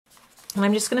And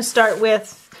I'm just going to start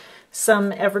with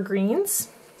some evergreens,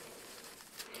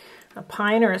 a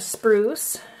pine or a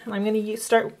spruce. And I'm going to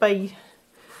start by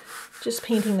just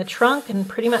painting the trunk, and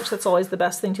pretty much that's always the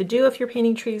best thing to do if you're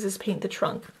painting trees, is paint the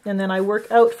trunk. And then I work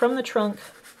out from the trunk,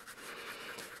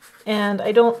 and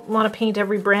I don't want to paint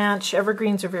every branch.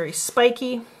 Evergreens are very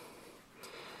spiky.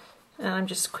 And I'm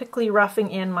just quickly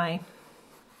roughing in my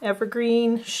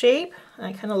evergreen shape.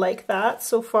 I kind of like that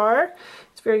so far.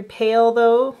 It's very pale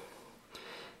though.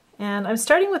 And I'm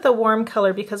starting with a warm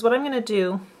color because what I'm going to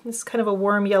do is kind of a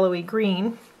warm yellowy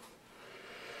green.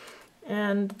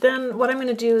 And then what I'm going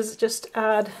to do is just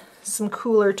add some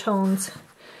cooler tones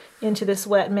into this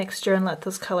wet mixture and let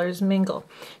those colors mingle.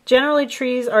 Generally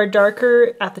trees are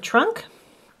darker at the trunk,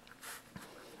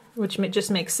 which just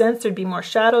makes sense. There'd be more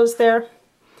shadows there.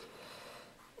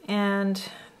 And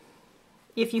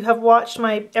if you have watched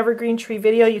my evergreen tree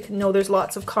video, you can know there's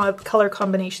lots of color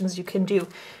combinations you can do.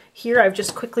 Here I've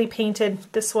just quickly painted,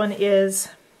 this one is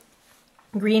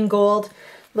green gold,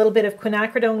 a little bit of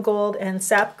quinacridone gold and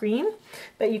sap green,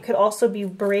 but you could also be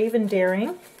brave and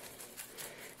daring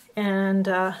and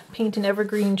paint an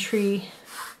evergreen tree.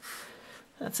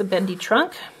 That's a bendy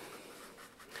trunk.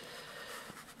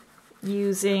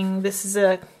 Using, this is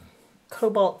a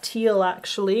cobalt teal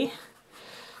actually,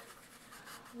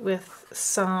 with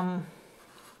some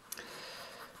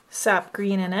sap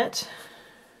green in it.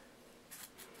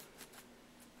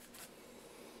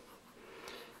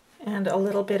 And a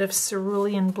little bit of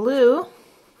cerulean blue.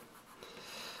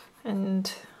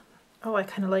 And oh, I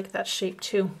kind of like that shape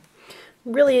too.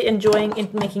 Really enjoying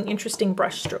making interesting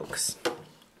brush strokes.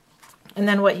 And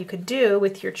then what you could do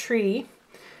with your tree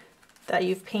that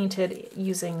you've painted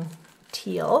using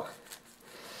teal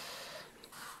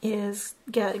is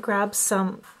grab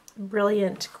some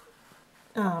brilliant,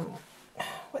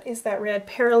 what is that red?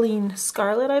 Perylene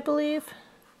Scarlet, I believe.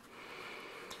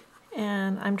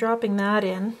 And I'm dropping that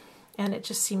in, and it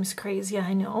just seems crazy,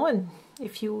 I know. And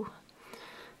if you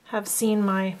have seen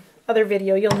my other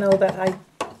video, you'll know that I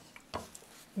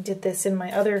did this in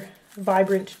my other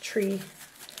vibrant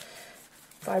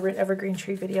evergreen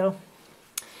tree video.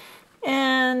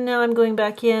 And now I'm going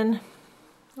back in,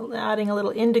 adding a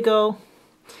little indigo.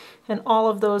 And all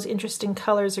of those interesting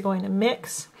colors are going to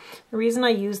mix. The reason I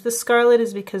use the scarlet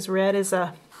is because red is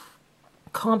a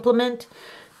complement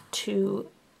to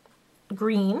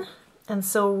green, and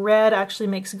so red actually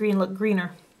makes green look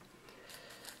greener.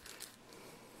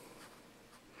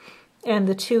 And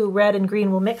the two, red and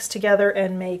green, will mix together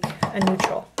and make a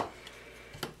neutral.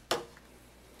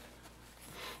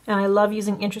 And I love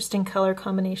using interesting color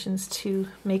combinations to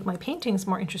make my paintings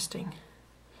more interesting.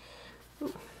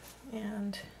 Ooh.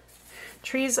 And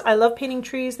trees, I love painting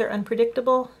trees, they're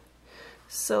unpredictable.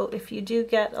 So if you do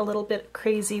get a little bit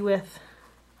crazy with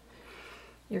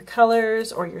your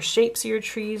colors or your shapes of your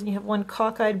trees and you have one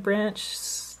cockeyed branch,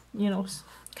 you know,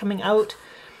 coming out,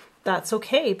 that's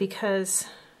okay, because,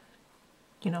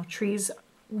 you know, trees,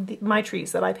 my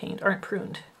trees that I paint aren't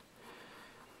pruned.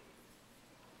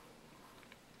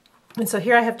 And so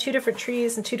here I have two different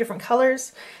trees and two different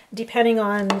colors, depending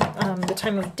on the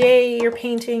time of day you're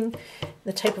painting,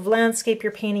 the type of landscape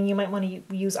you're painting. You might want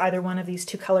to use either one of these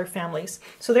two color families.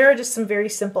 So there are just some very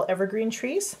simple evergreen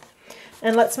trees.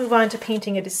 And let's move on to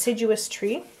painting a deciduous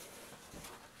tree.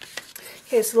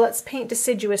 Okay, so let's paint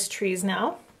deciduous trees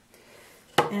now.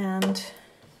 And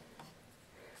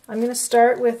I'm going to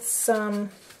start with some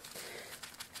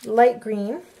light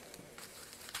green.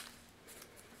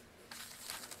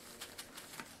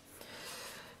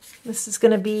 This is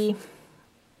going to be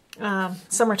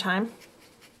summertime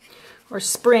or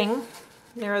spring.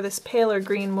 There are this paler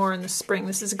green more in the spring.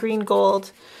 This is green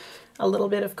gold, a little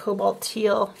bit of cobalt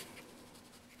teal.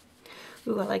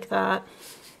 Ooh, I like that.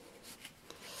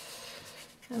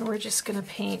 And we're just going to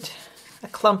paint a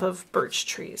clump of birch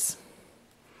trees.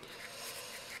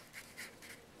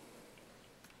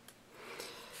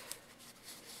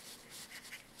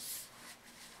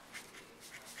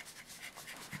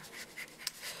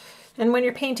 And when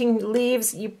you're painting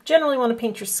leaves, you generally want to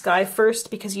paint your sky first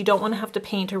because you don't want to have to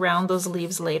paint around those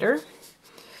leaves later.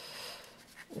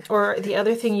 Or the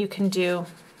other thing you can do,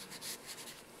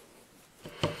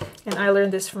 and I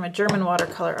learned this from a German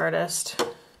watercolor artist,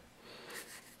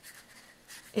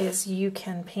 is you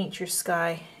can paint your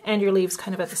sky and your leaves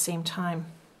kind of at the same time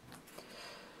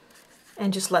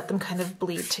and just let them kind of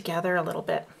bleed together a little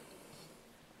bit.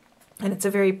 And it's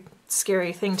a very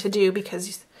scary thing to do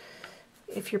because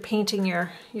if you're painting your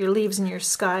leaves and your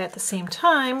sky at the same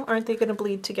time, aren't they going to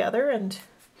bleed together and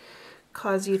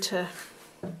cause you to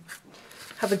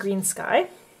have a green sky?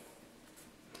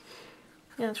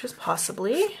 The answer is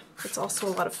possibly. It's also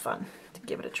a lot of fun.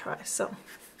 give it a try. So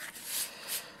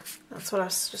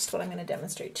that's just what I'm going to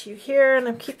demonstrate to you here, and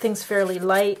I'll keep things fairly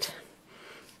light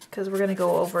because we're going to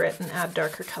go over it and add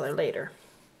darker color later.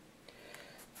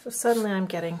 So suddenly I'm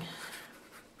getting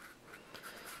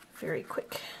very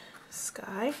quick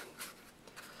sky,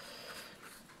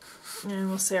 and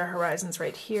we'll say our horizon's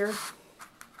right here.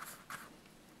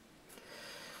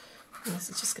 And this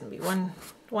is just going to be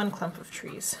one clump of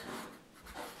trees.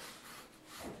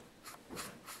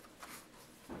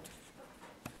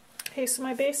 Okay, so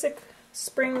my basic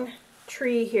spring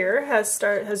tree here has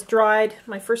dried.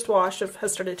 My first wash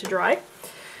has started to dry,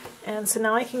 and so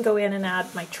now I can go in and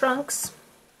add my trunks.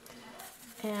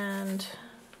 And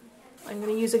I'm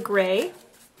going to use a gray,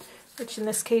 which in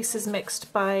this case is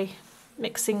mixed by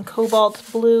mixing cobalt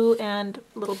blue and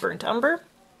a little burnt umber.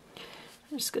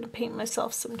 I'm just going to paint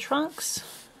myself some trunks.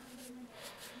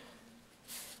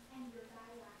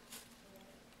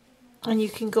 And you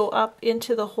can go up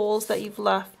into the holes that you've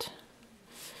left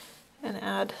and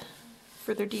add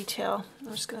further detail.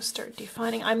 I'm just going to start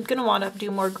defining. I'm going to want to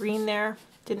do more green there.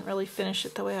 Didn't really finish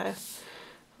it the way I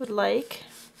would like.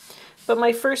 But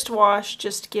my first wash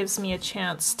just gives me a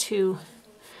chance to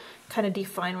kind of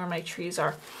define where my trees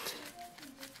are.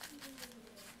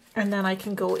 And then I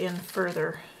can go in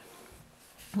further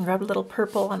and rub a little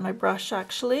purple on my brush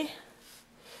actually,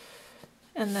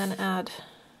 and then add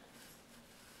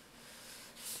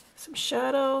some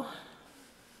shadow.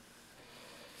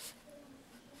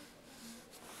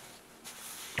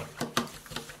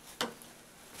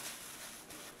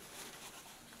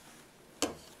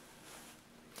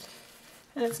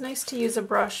 And it's nice to use a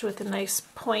brush with a nice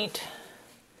point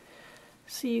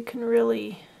so you can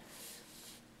really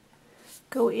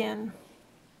go in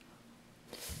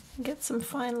and get some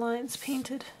fine lines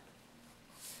painted.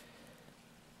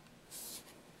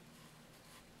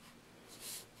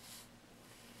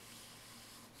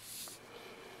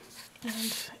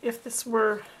 And if this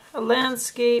were a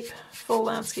landscape, full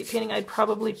landscape painting, I'd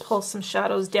probably pull some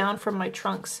shadows down from my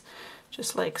trunks,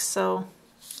 just like so.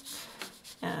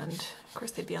 And of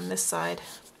course they'd be on this side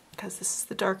because this is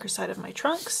the darker side of my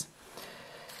trunks.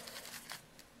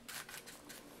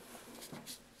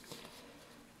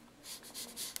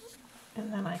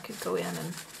 And then I could go in,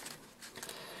 and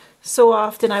so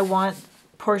often I want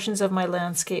portions of my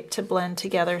landscape to blend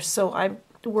together, so I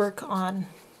work on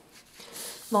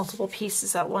multiple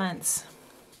pieces at once,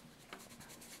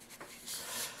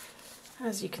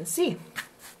 as you can see.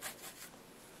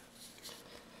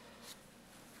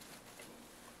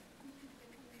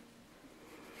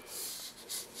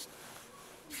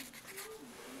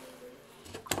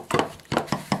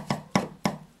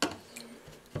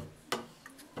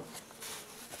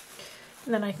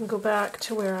 And then I can go back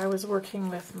to where I was working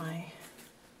with my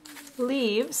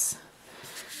leaves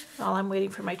while I'm waiting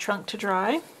for my trunk to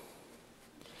dry.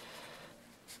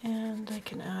 And I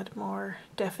can add more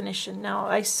definition. Now,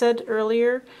 I said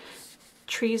earlier,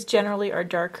 trees generally are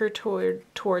darker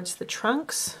towards the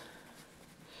trunks,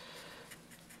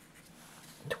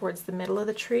 towards the middle of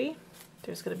the tree.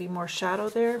 There's going to be more shadow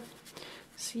there.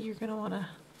 So you're going to want to,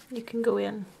 you can go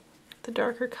in the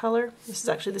darker color. This is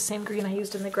actually the same green I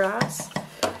used in the grass.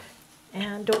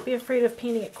 And don't be afraid of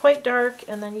painting it quite dark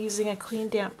and then using a clean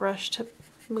damp brush to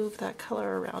move that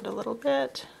color around a little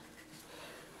bit.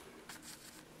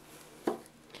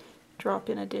 Drop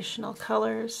in additional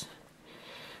colors.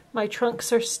 My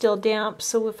trunks are still damp,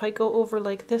 so if I go over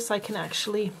like this, I can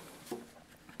actually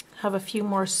have a few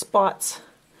more spots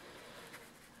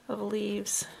of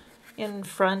leaves in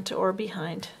front or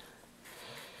behind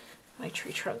my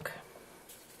tree trunk.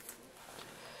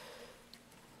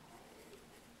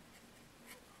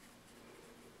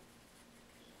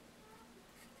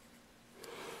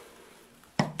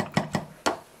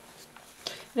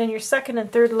 And in your second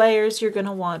and third layers, you're going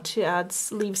to want to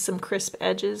leave some crisp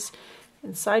edges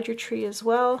inside your tree as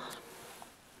well.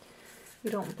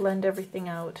 You don't blend everything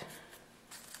out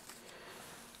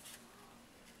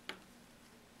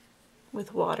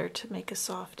with water to make a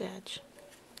soft edge.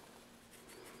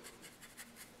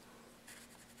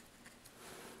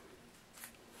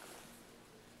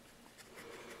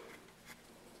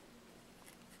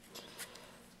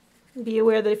 Be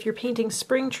aware that if you're painting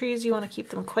spring trees, you want to keep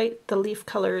them the leaf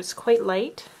colors quite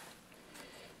light.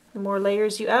 The more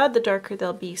layers you add, the darker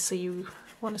they'll be, so you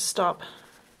want to stop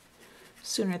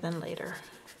sooner than later.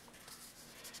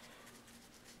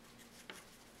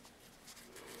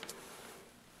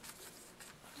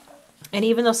 And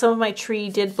even though some of my tree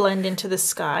did blend into the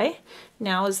sky,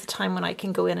 now is the time when I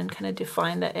can go in and kind of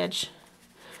define the edge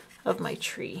of my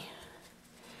tree.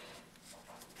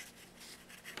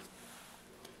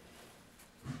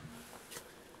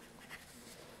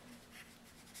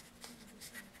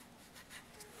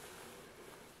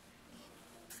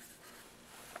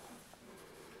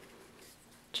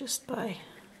 just by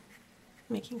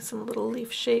making some little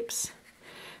leaf shapes.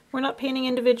 We're not painting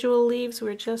individual leaves,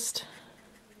 we're just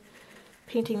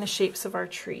painting the shapes of our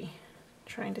tree,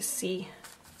 trying to see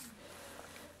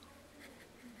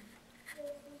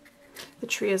the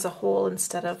tree as a whole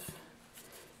instead of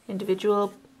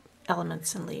individual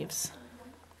elements and leaves.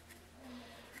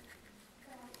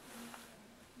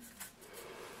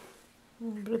 A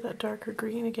little bit of that darker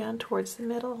green again towards the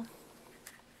middle.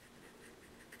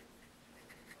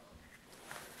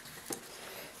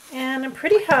 And I'm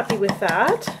pretty happy with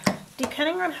that.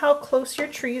 Depending on how close your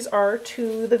trees are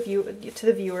to the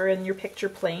viewer and your picture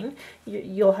plane,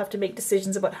 you'll have to make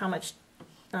decisions about how much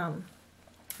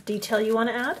detail you want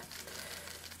to add.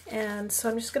 And so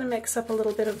I'm just going to mix up a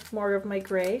little bit more of my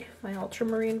gray, my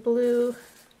ultramarine blue,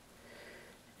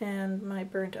 and my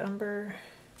burnt umber.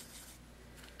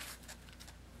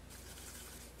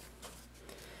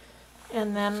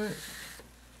 And then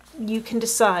you can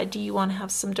decide, do you want to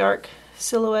have some dark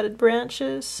silhouetted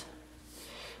branches?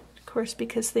 Of course,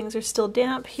 because things are still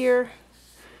damp here,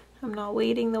 I'm not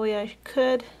weighting the way I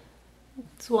could.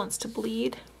 It wants to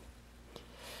bleed.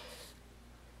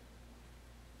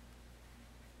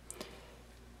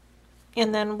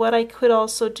 And then what I could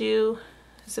also do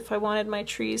is, if I wanted my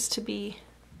trees to be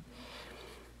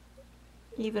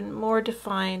even more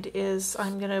defined, is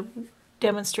I'm going to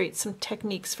demonstrate some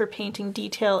techniques for painting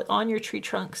detail on your tree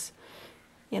trunks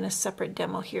in a separate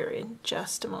demo here in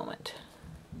just a moment.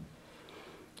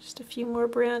 Just a few more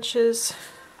branches,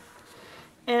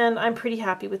 and I'm pretty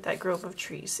happy with that grove of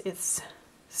trees. It's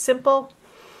simple,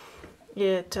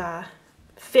 it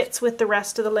fits with the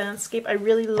rest of the landscape. I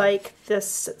really like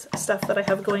this stuff that I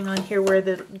have going on here where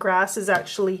the grass is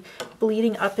actually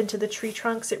bleeding up into the tree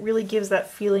trunks. It really gives that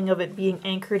feeling of it being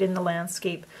anchored in the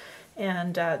landscape,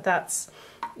 and that's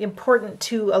important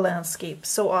to a landscape.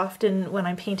 So often when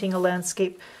I'm painting a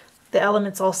landscape, the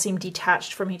elements all seem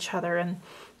detached from each other, and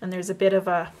there's a bit of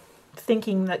a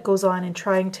thinking that goes on in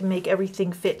trying to make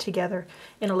everything fit together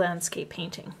in a landscape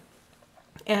painting.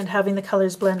 And having the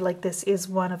colors blend like this is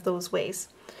one of those ways.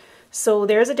 So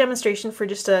there's a demonstration for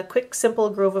just a quick, simple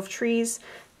grove of trees.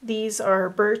 These are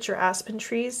birch or aspen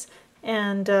trees,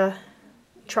 and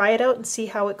try it out and see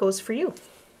how it goes for you.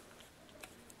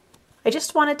 I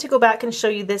just wanted to go back and show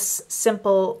you this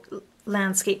simple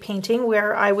landscape painting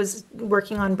where I was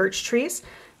working on birch trees.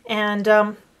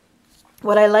 And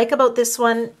what I like about this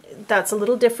one that's a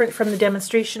little different from the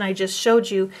demonstration I just showed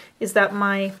you is that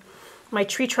my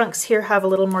tree trunks here have a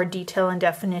little more detail and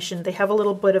definition. They have a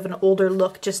little bit of an older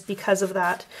look just because of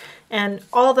that. And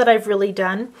all that I've really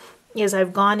done is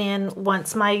I've gone in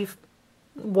once my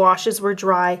washes were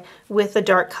dry with a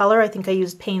dark color. I think I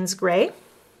used Payne's Gray,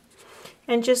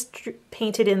 and just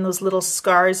painted in those little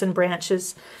scars and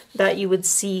branches that you would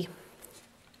see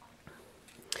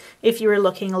if you were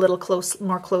looking a little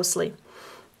more closely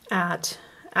at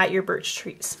your birch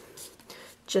trees.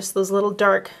 Just those little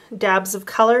dark dabs of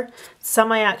color.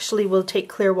 Some I actually will take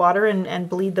clear water and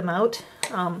bleed them out.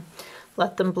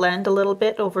 Let them blend a little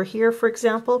bit over here, for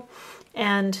example.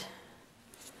 And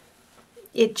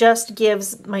it just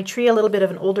gives my tree a little bit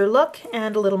of an older look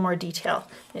and a little more detail.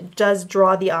 It does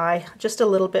draw the eye just a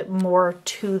little bit more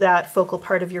to that focal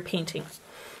part of your painting.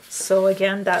 So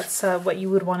again, that's what you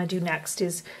would want to do next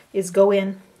is go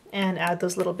in and add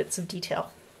those little bits of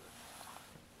detail.